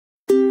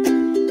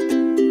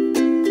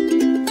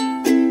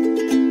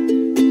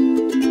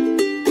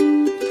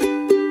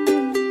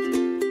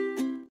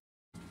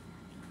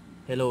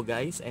Hello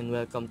guys and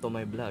welcome to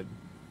my vlog.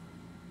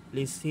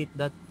 Please hit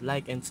that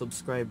like and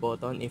subscribe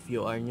button if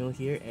you are new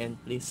here,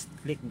 and please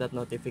click that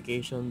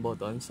notification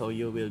button so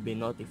you will be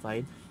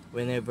notified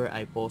whenever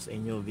I post a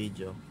new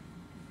video.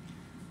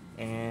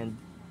 And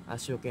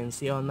as you can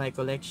see on my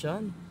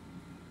collection,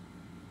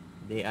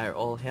 they are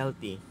all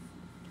healthy.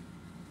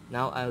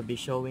 Now I'll be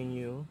showing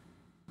you.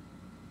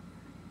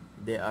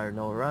 There are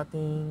no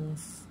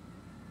rottings,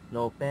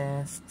 no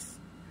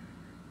pests,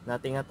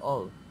 nothing at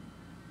all.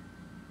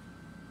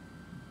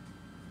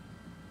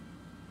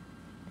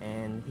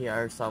 And here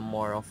are some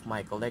more of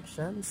my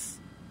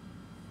collections.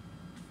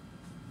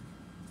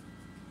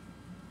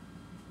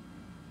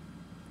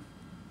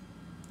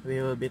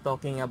 We will be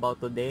talking about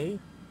today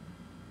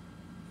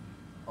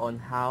on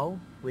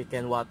how we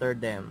can water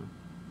them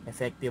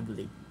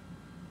effectively.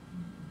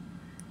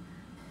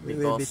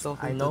 Because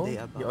I know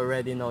you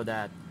already know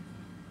that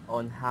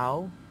on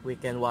how we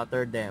can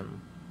water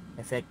them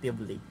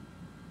effectively.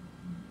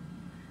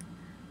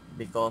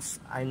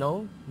 Because I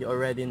know you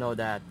already know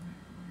that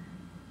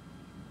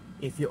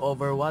if you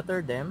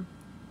overwater them,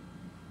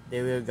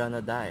 they will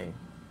gonna die.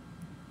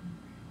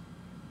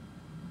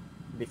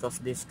 Because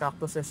these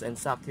cactuses and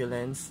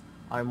succulents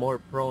are more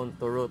prone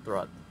to root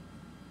rot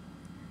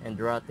and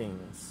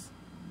rottings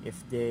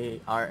if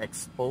they are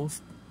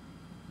exposed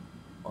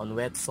on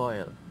wet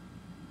soil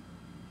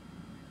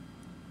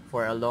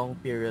for a long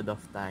period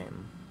of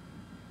time.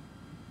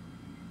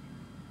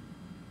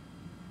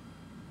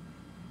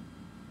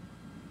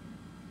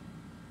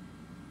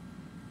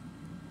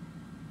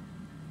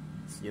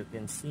 As you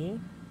can see,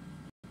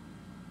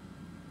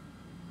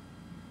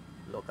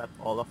 look at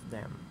all of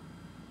them.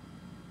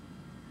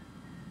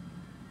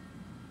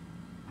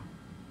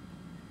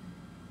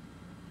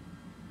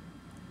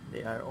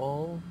 They are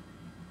all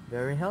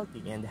very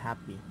healthy and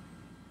happy.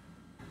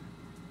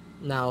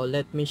 Now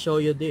let me show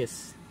you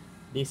this.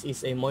 This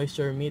is a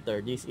moisture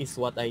meter. This is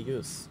what I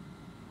use.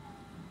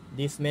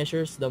 This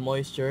measures the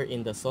moisture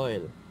in the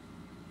soil,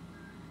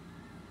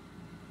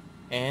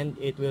 and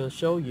it will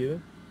show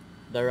you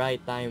the right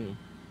time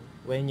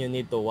when you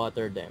need to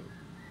water them.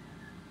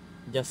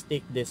 Just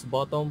stick this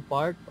bottom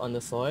part on the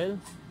soil,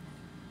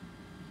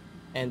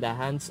 and the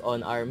hands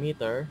on our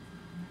meter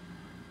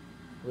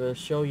will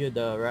show you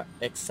the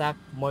exact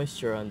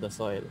moisture on the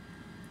soil.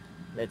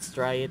 Let's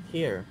try it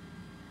here.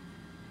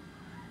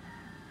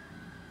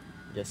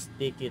 Just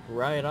stick it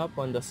right up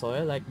on the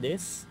soil like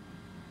this,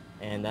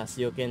 and as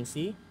you can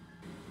see,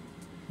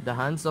 the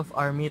hands of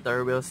our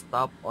meter will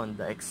stop on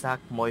the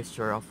exact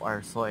moisture of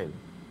our soil.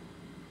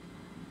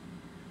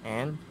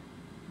 And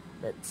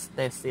let's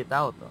test it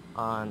out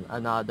on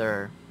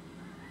another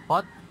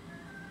pot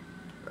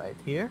right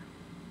here.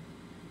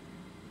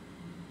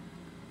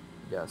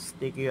 Just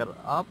stick it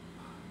up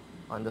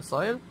on the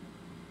soil,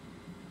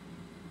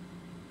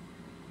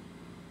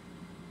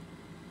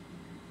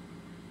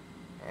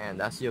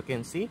 and as you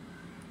can see,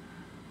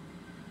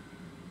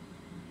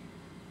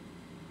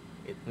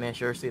 it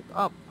measures it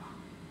up.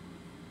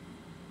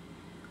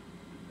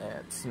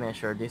 Let's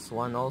measure this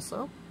one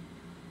also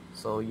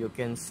so you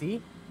can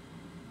see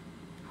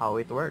how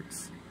it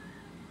works.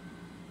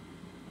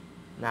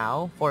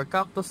 Now for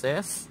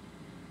cactuses,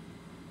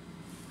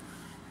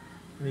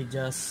 we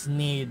just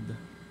need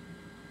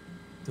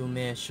to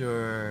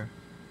measure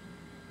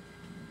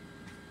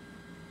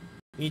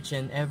each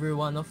and every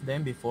one of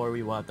them before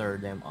we water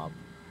them up.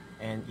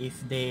 And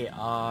if they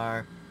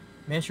are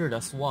measured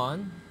as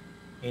 1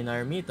 in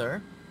our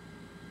meter,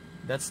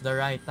 that's the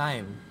right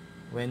time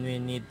when we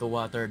need to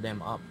water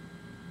them up.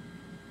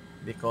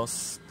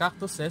 Because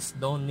cactuses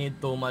don't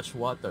need too much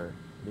water,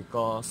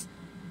 because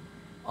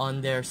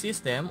on their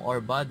system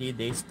or body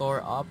they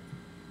store up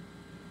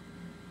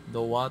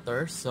the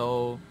water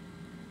so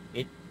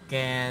it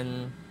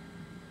can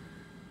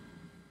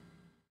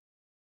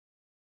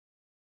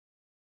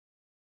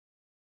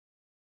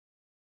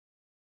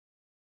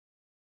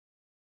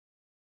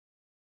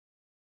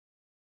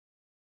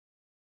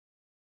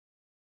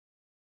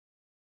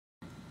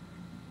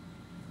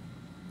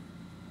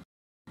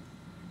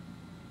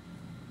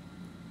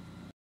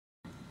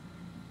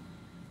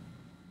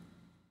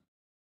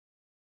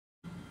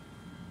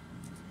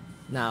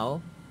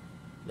Now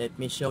let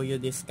me show you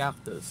this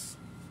cactus.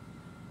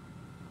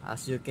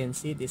 As you can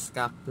see, this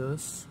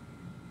cactus,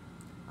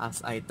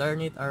 as I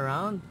turn it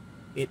around,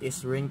 it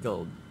is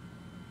wrinkled.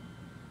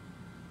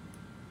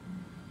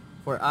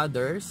 For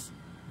others,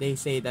 they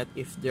say that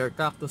if their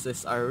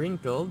cactuses are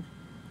wrinkled,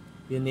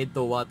 you need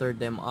to water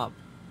them up.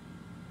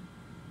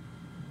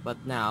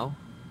 But now,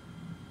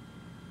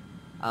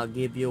 I'll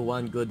give you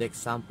one good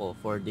example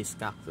for this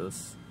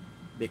cactus.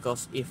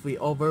 Because if we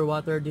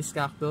overwater this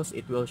cactus,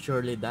 it will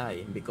surely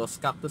die. Because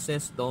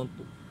cactuses don't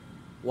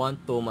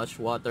want too much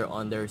water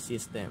on their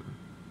system.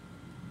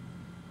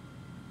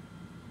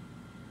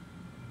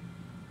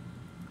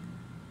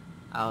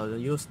 I'll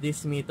use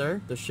this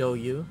meter to show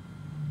you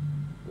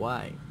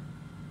why.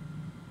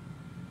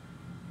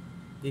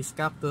 This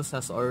cactus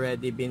has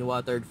already been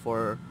watered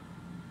for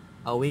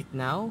a week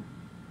now,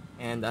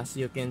 and as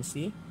you can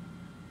see,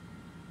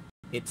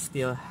 it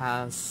still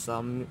has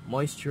some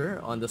moisture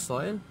on the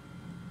soil,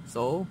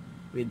 so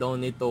we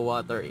don't need to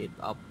water it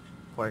up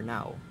for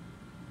now.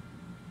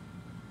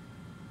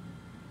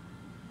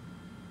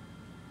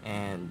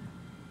 And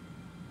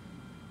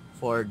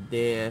for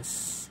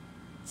this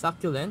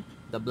succulent,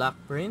 the black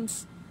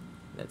prince,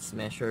 let's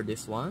measure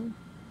this one.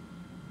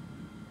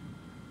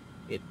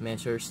 It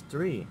measures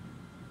 3.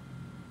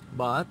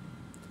 But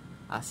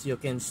as you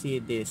can see,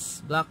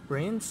 this black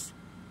prince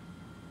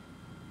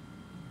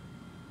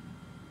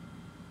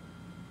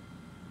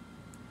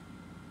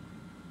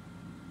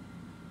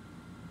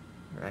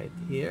right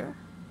here,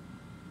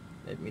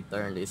 let me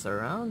turn this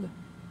around,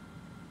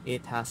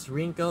 it has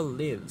wrinkled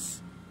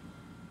leaves,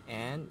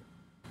 and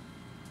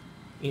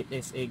it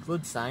is a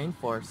good sign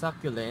for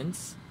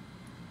succulents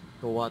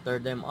to water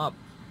them up.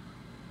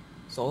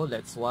 So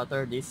let's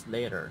water this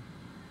later,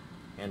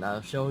 and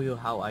I'll show you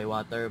how I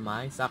water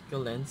my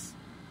succulents.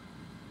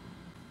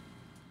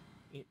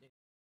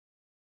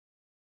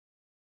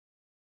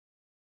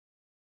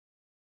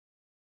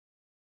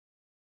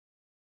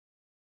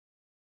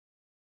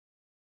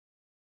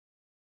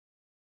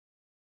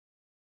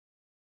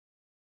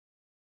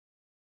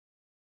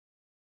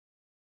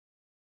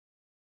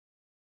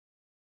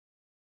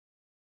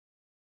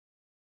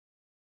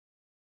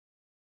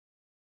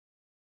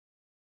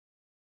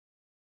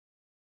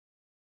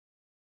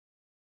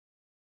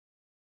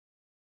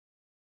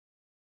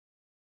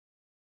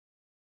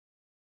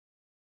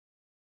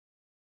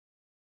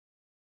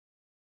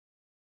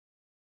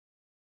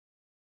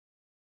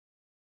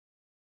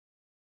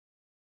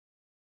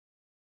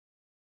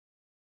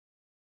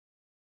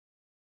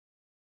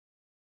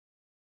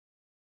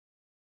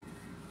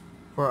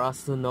 For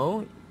us to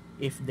know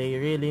if they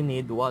really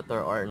need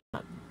water or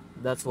not.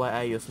 That's why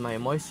I use my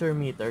moisture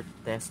meter to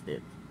test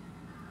it.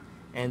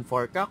 And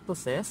for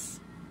cactuses,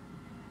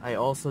 I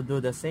also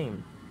do the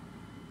same.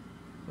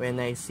 When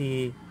I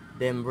see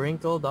them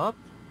wrinkled up,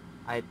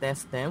 I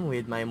test them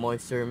with my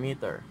moisture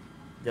meter,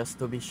 just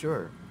to be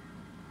sure.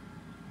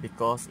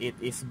 Because it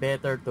is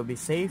better to be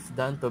safe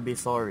than to be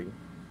sorry.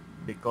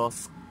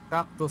 Because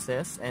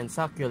cactuses and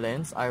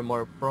succulents are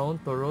more prone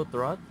to root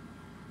rot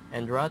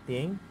and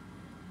rotting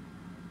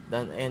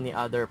than any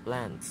other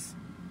plants.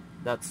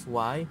 That's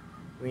why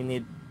we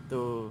need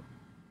to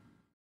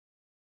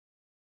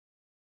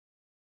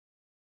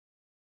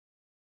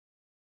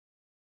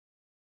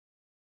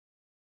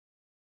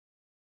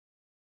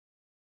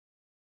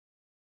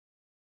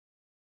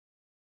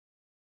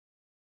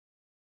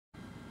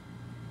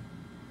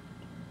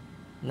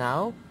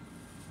now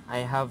I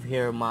have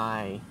here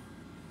my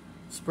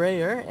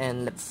sprayer,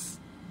 and let's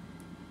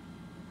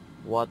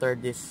water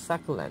this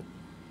succulent.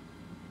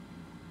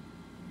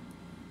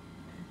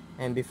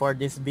 And before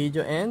this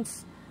video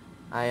ends,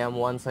 I am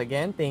once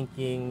again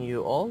thanking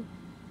you all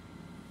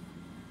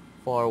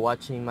for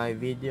watching my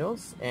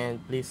videos,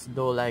 and please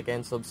do like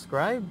and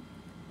subscribe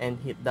and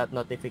hit that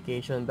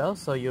notification bell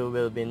so you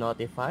will be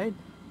notified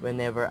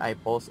whenever I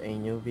post a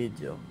new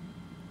video,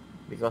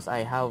 because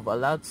I have a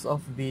lots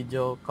of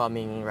video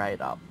coming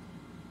right up.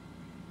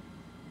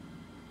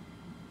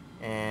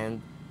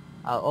 And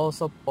I'll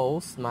also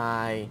post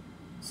my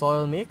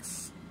soil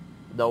mix,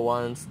 the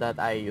ones that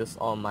I use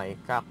on my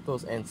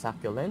cactus and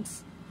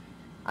succulents.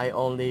 I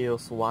only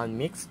use one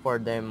mix for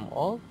them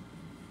all,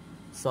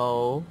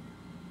 so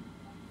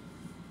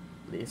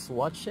please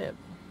watch it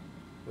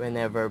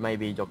whenever my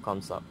video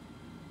comes up,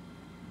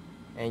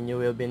 and you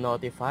will be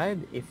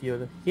notified if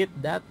you hit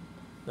that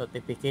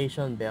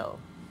notification bell.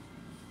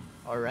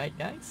 Alright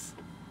guys,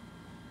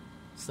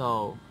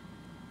 so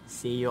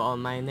see you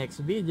on my next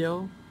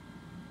video.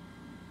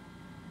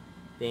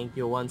 Thank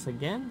you once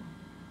again,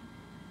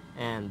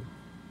 and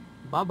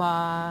bye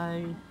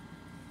bye.